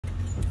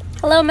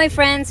Hello my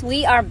friends,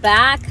 we are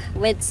back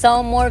with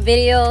some more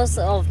videos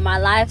of my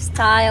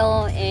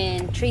lifestyle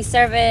in tree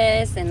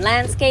service and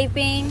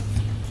landscaping.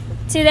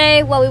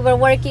 Today what we were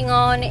working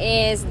on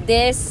is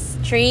this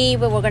tree.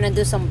 We were gonna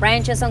do some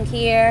branches on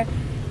here.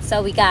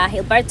 So we got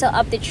Gilberto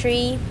up the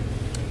tree.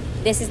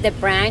 This is the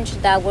branch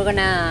that we're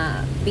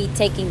gonna be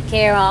taking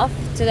care of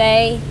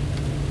today.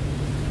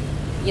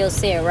 You'll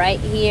see it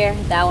right here,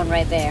 that one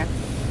right there.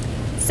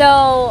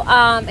 So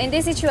in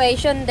this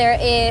situation there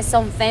is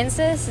some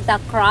fences that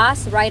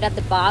cross right at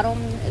the bottom,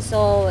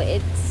 so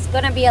it's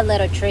gonna be a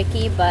little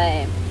tricky,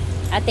 but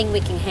I think we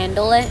can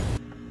handle it.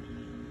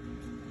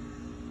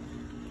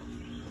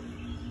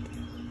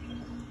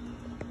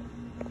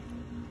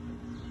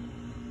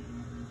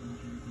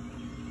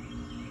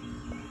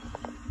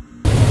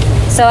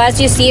 So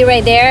as you see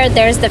right there,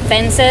 there's the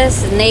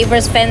fences,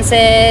 neighbors'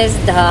 fences,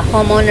 the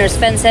homeowners'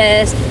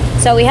 fences.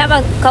 So we have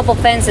a couple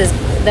fences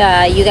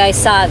that you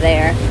guys saw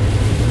there.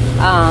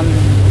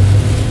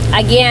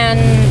 Again,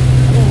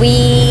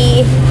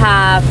 we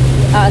have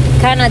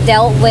kind of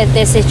dealt with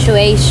this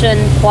situation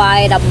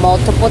quite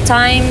multiple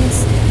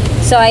times.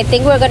 So I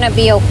think we're gonna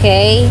be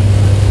okay.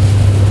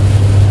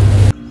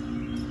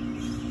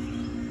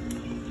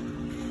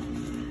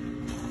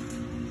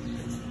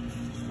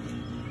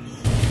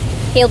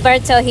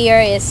 Gilberto here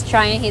is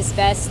trying his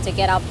best to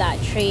get up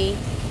that tree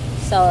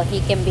so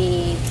he can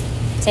be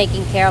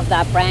taking care of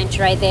that branch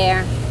right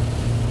there.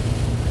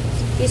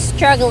 He's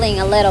struggling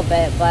a little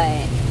bit, but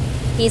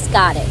he's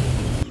got it.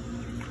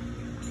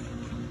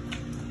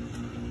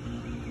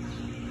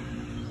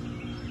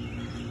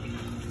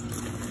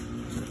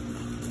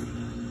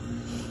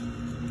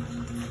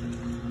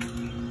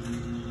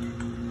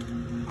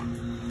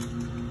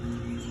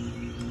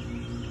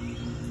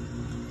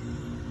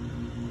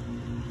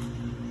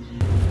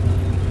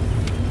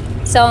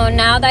 So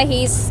now that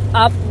he's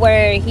up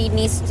where he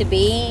needs to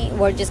be,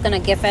 we're just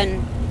gonna give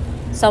him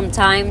some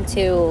time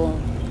to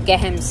get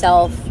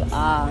himself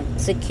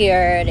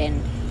secured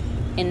and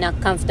in a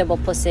comfortable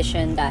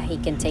position that he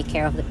can take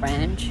care of the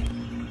branch.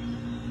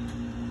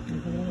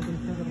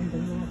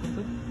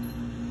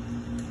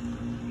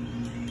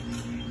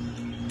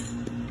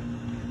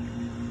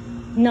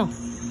 No,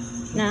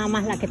 nada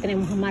más la que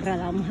tenemos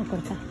amarrada, vamos a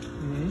cortar.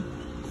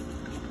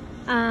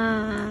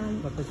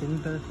 La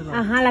pequeñita de este lado.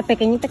 Ajá, la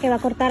pequeñita que va a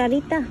cortar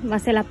ahorita va a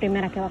ser la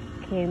primera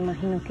que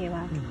imagino que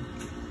va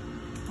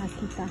a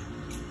quitar.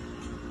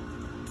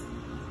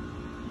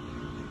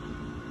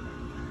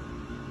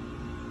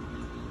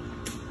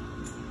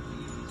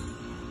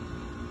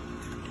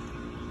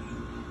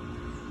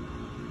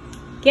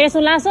 ¿Quieres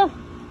un lazo?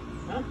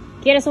 ¿Ah?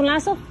 ¿Quieres un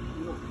lazo?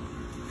 No.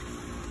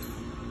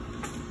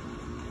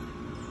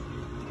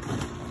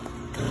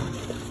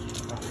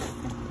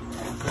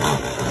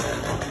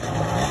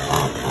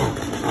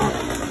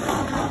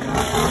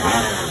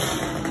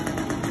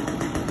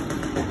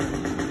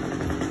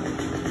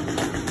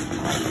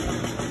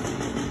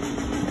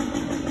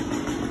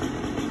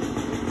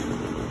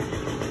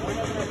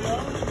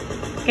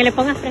 Que le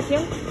pongas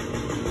presión.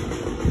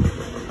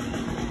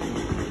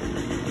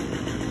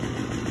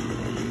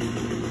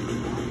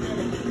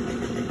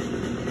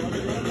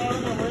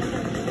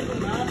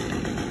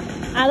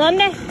 ¿A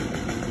dónde?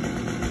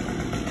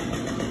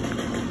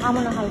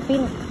 Vámonos al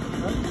pin.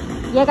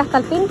 ¿Llega hasta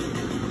el pin?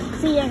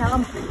 Sí, llega,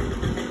 vamos.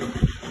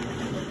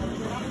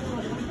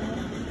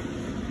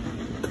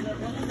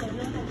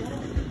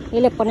 Y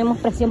le ponemos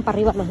presión para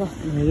arriba los dos.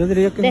 Yo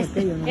diría que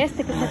este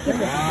que está aquí.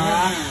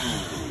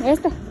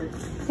 Este.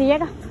 ¿Sí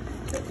llega?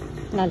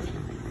 Dale.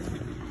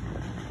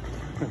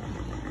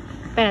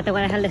 Espérate, voy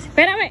a dejar de...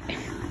 ¡Espérame!